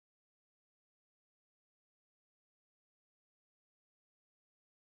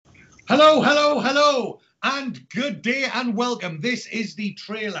Hello, hello, hello, and good day and welcome. This is the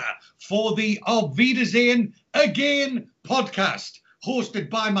trailer for the Auf Wiedersehen Again podcast, hosted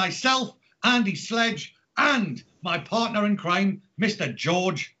by myself, Andy Sledge, and my partner in crime, Mr.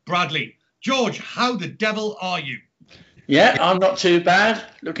 George Bradley. George, how the devil are you? Yeah, I'm not too bad.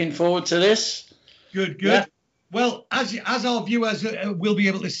 Looking forward to this. Good, good. Yeah. Well, as our viewers will be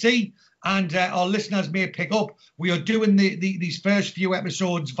able to see, and our listeners may pick up, we are doing these first few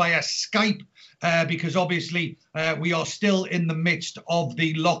episodes via Skype because obviously we are still in the midst of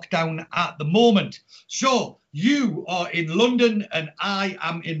the lockdown at the moment. So you are in London and I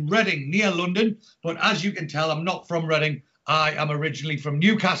am in Reading, near London. But as you can tell, I'm not from Reading. I am originally from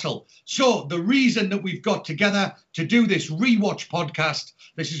Newcastle. So the reason that we've got together to do this rewatch podcast,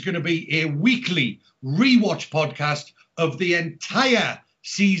 this is going to be a weekly rewatch podcast of the entire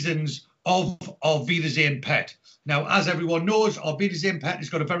seasons of Wiedersehen Pet. Now, as everyone knows, Wiedersehen Pet has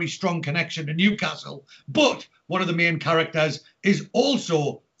got a very strong connection to Newcastle, but one of the main characters is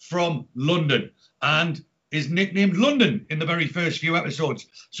also from London and is nicknamed London in the very first few episodes.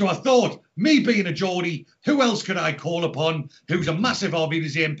 So I thought, me being a Geordie, who else could I call upon who's a massive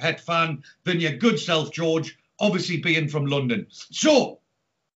Wiedersehen Pet fan than your good self, George, obviously being from London. So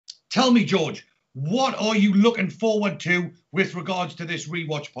tell me, George, what are you looking forward to with regards to this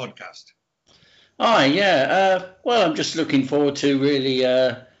rewatch podcast? Well, I'm just looking forward to really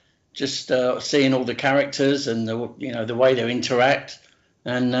just seeing all the characters and the way they interact.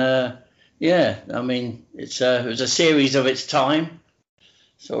 And I mean, it was a series of its time,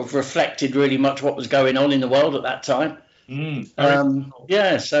 sort of reflected really much what was going on in the world at that time.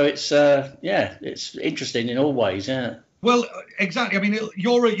 So it's interesting in all ways. Yeah. Well, exactly. I mean,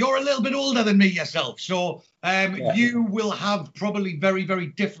 you're a little bit older than me yourself, so you will have probably very, very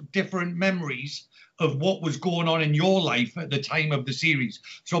different memories of what was going on in your life at the time of the series.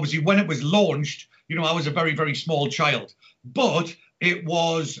 So obviously, when it was launched, I was a very, very small child, but it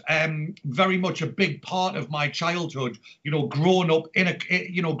was very much a big part of my childhood. Growing up in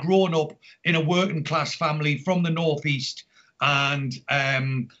a working class family from the northeast, and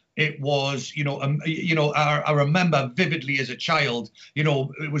it was, I remember vividly as a child,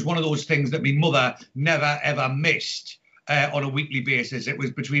 it was one of those things that my mother never, ever missed on a weekly basis. It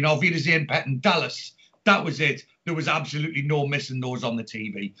was between Auf Wiedersehen Pet and Dallas. That was it. There was absolutely no missing those on the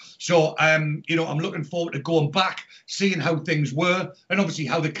TV. So, I'm looking forward to going back, seeing how things were, and obviously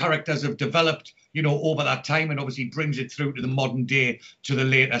how the characters have developed, over that time, and obviously brings it through to the modern day, to the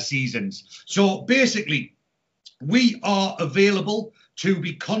later seasons. So basically, we are available to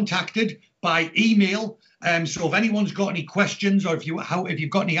be contacted by email. So if anyone's got any questions, or if you've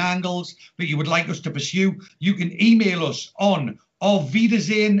got any angles that you would like us to pursue, you can email us on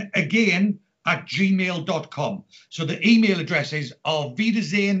aufwiedersehenagain@gmail.com. So the email address is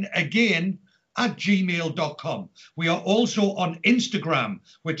aufwiedersehenagain@gmail.com. We are also on Instagram,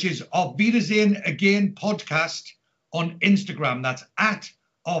 which is Auf Wiedersehen Again Podcast on Instagram. That's at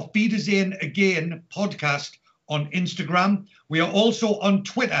Auf Wiedersehen Again Podcast on Instagram. We are also on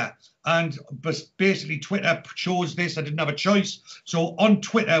Twitter, and basically Twitter chose this. I didn't have a choice. So on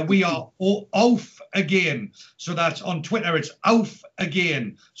Twitter, we are Auf Again. So that's on Twitter, it's Auf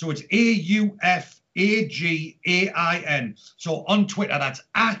Again. So it's AUFAGAIN. So on Twitter, that's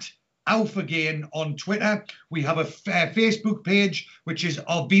at Auf Again on Twitter. We have a Facebook page, which is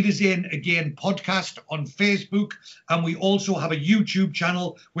Auf Wiedersehen Again Podcast on Facebook. And we also have a YouTube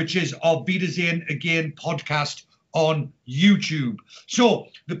channel, which is Auf Wiedersehen Again Podcast on YouTube. So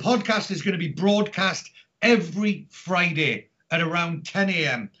the podcast is going to be broadcast every Friday at around 10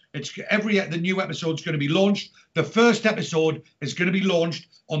 a.m. The new episode is going to be launched. The first episode is going to be launched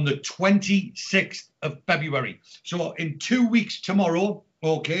on the 26th of February. So in 2 weeks tomorrow,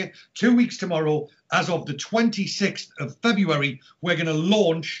 as of the 26th of February, we're going to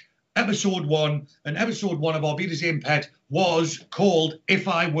launch episode 1, and episode 1 of Auf Wiedersehen Pet was called If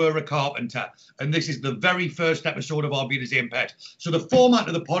I Were a Carpenter, and this is the very first episode of Auf Wiedersehen Pet. So the format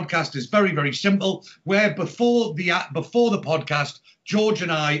of the podcast is very, very simple, where before the podcast, George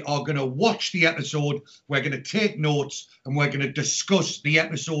and I are going to watch the episode, we're going to take notes, and we're going to discuss the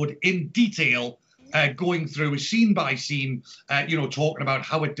episode in detail, going through scene by scene, talking about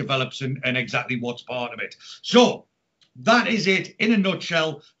how it develops and exactly what's part of it. So that is it in a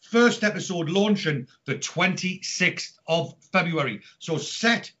nutshell. First episode launching the 26th of February. So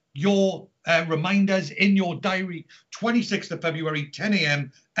set your reminders in your diary. 26th of February, 10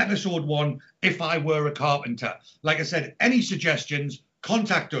 a.m, episode 1, If I Were a Carpenter. Like I said, any suggestions,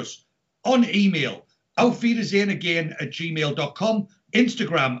 contact us on email, aufwiedersehenagain@gmail.com,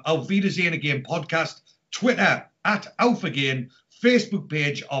 Instagram, Auf Wiedersehen Again Podcast, Twitter, at Auf Again, Facebook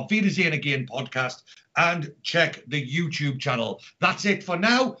page of Wiedersehen Again podcast, and check the YouTube channel. That's it for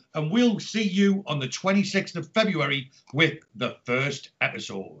now, and we'll see you on the 26th of February with the first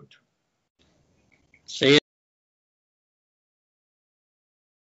episode. See you.